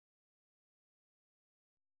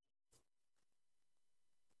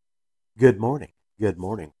Good morning. Good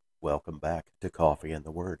morning. Welcome back to Coffee and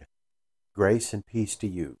the Word. Grace and peace to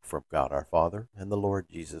you from God our Father and the Lord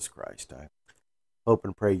Jesus Christ. I hope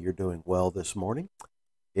and pray you're doing well this morning.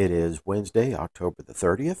 It is Wednesday, October the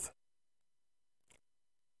 30th.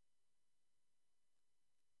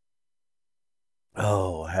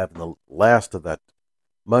 Oh, having the last of that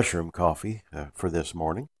mushroom coffee for this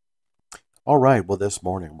morning. All right, well, this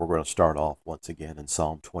morning we're going to start off once again in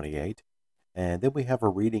Psalm 28, and then we have a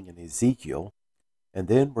reading in Ezekiel, and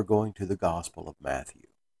then we're going to the Gospel of Matthew.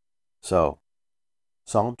 So,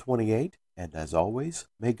 Psalm 28, and as always,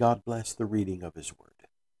 may God bless the reading of His Word.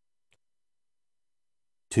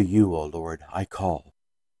 To you, O Lord, I call.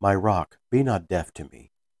 My rock, be not deaf to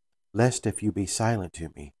me, lest if you be silent to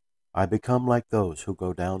me, I become like those who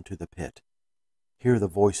go down to the pit. Hear the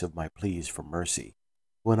voice of my pleas for mercy,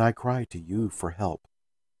 when I cry to you for help,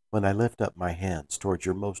 when I lift up my hands towards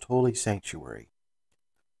your most holy sanctuary.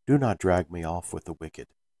 Do not drag me off with the wicked,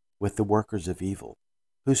 with the workers of evil,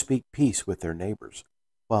 who speak peace with their neighbors,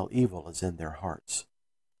 while evil is in their hearts.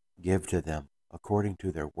 Give to them according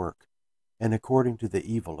to their work, and according to the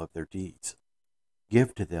evil of their deeds.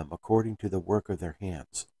 Give to them according to the work of their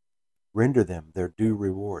hands. Render them their due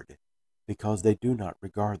reward, because they do not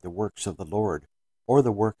regard the works of the Lord, or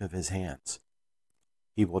the work of his hands.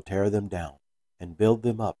 He will tear them down, and build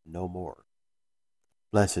them up no more.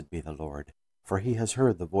 Blessed be the Lord, for he has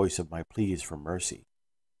heard the voice of my pleas for mercy.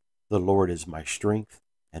 The Lord is my strength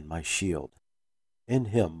and my shield. In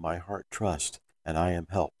him my heart trusts, and I am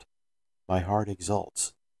helped. My heart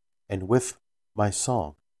exults, and with my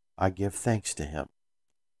song I give thanks to him.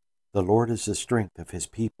 The Lord is the strength of his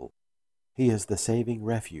people. He is the saving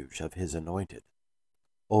refuge of his anointed.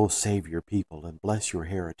 O save your people and bless your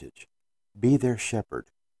heritage. Be their shepherd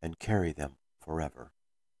and carry them forever.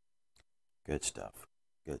 Good stuff.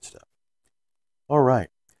 Good stuff. All right.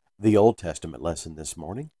 The Old Testament lesson this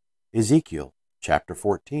morning, Ezekiel chapter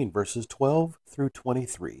 14, verses 12 through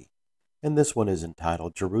 23. And this one is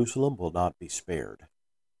entitled, Jerusalem Will Not Be Spared.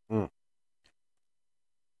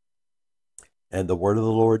 And the word of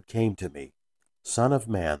the Lord came to me, Son of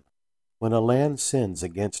man, when a land sins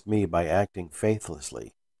against me by acting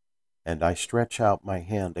faithlessly, and I stretch out my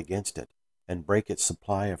hand against it, and break its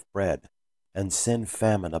supply of bread, and send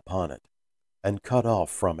famine upon it, and cut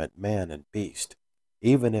off from it man and beast,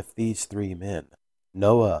 even if these three men,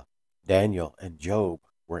 Noah, Daniel, and Job,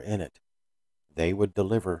 were in it, they would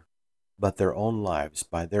deliver but their own lives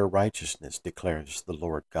by their righteousness, declares the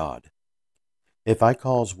Lord God. If I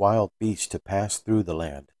cause wild beasts to pass through the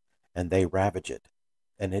land, and they ravage it,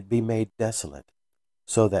 and it be made desolate,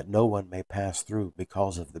 so that no one may pass through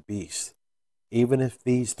because of the beasts, even if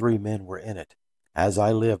these three men were in it, as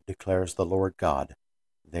I live, declares the Lord God,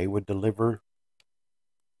 they would deliver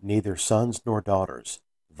neither sons nor daughters.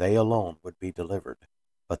 They alone would be delivered,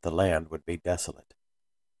 but the land would be desolate.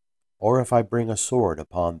 Or if I bring a sword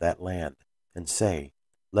upon that land, and say,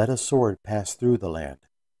 Let a sword pass through the land,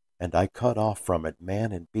 and I cut off from it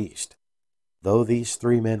man and beast, though these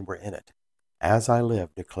three men were in it, as I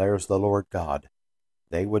live, declares the Lord God,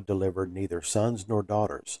 they would deliver neither sons nor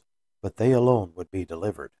daughters, but they alone would be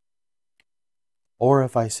delivered. Or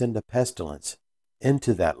if I send a pestilence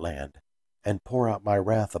into that land, and pour out my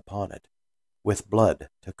wrath upon it, with blood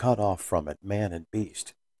to cut off from it man and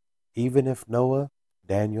beast, even if Noah,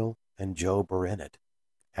 Daniel, and Job are in it,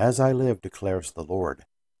 as I live, declares the Lord,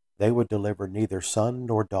 they would deliver neither son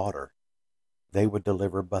nor daughter. They would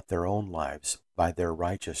deliver but their own lives by their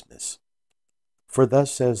righteousness. For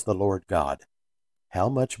thus says the Lord God, how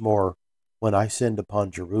much more when I send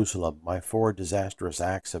upon Jerusalem my four disastrous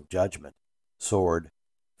acts of judgment, sword,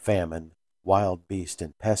 famine, wild beast,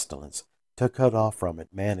 and pestilence, to cut off from it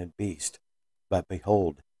man and beast. But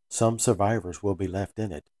behold, some survivors will be left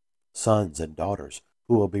in it, sons and daughters,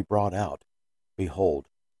 who will be brought out. Behold,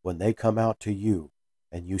 when they come out to you,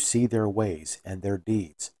 and you see their ways and their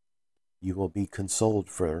deeds, you will be consoled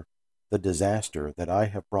for the disaster that I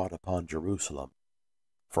have brought upon Jerusalem,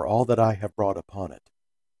 for all that I have brought upon it.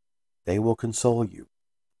 They will console you.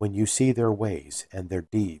 When you see their ways and their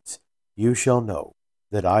deeds, you shall know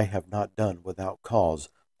that I have not done without cause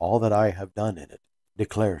all that I have done in it,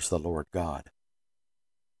 declares the Lord God.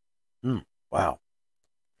 Wow.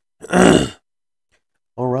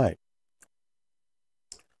 All right.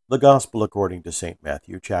 The Gospel according to St.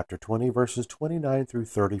 Matthew, chapter 20, verses 29 through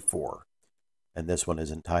 34. And this one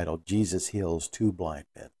is entitled, Jesus Heals Two Blind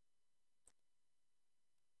Men.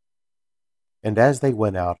 And as they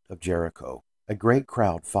went out of Jericho, a great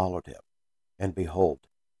crowd followed him. And behold,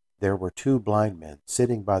 there were two blind men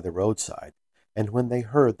sitting by the roadside. And when they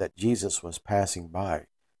heard that Jesus was passing by,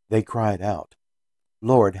 they cried out,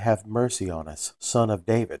 Lord, have mercy on us, Son of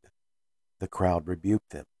David." The crowd rebuked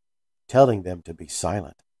them, telling them to be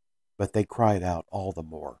silent. But they cried out all the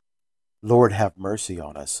more, "Lord, have mercy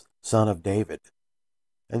on us, Son of David."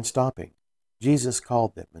 And stopping, Jesus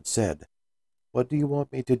called them and said, "What do you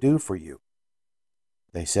want me to do for you?"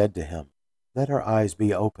 They said to him, "Let our eyes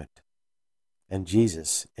be opened." And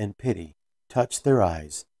Jesus, in pity, touched their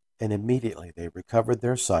eyes, and immediately they recovered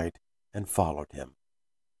their sight and followed him.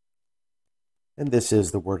 And this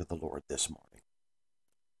is the word of the Lord this morning.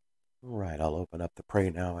 All right, I'll open up the Pray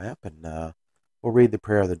Now app and we'll read the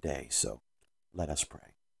prayer of the day. So let us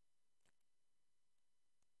pray.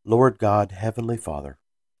 Lord God, Heavenly Father,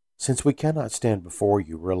 since we cannot stand before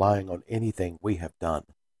you relying on anything we have done,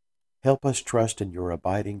 help us trust in your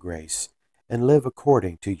abiding grace and live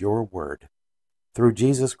according to your word. Through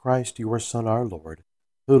Jesus Christ, your Son, our Lord,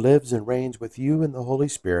 who lives and reigns with you in the Holy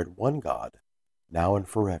Spirit, one God, now and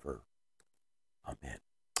forever. Amen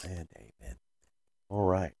and amen. All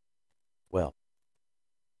right. Well,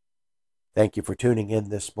 thank you for tuning in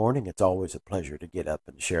this morning. It's always a pleasure to get up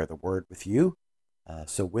and share the word with you.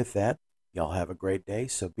 So with that, y'all have a great day.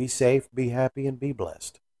 So be safe, be happy, and be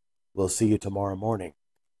blessed. We'll see you tomorrow morning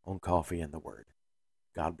on Coffee and the Word.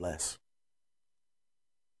 God bless.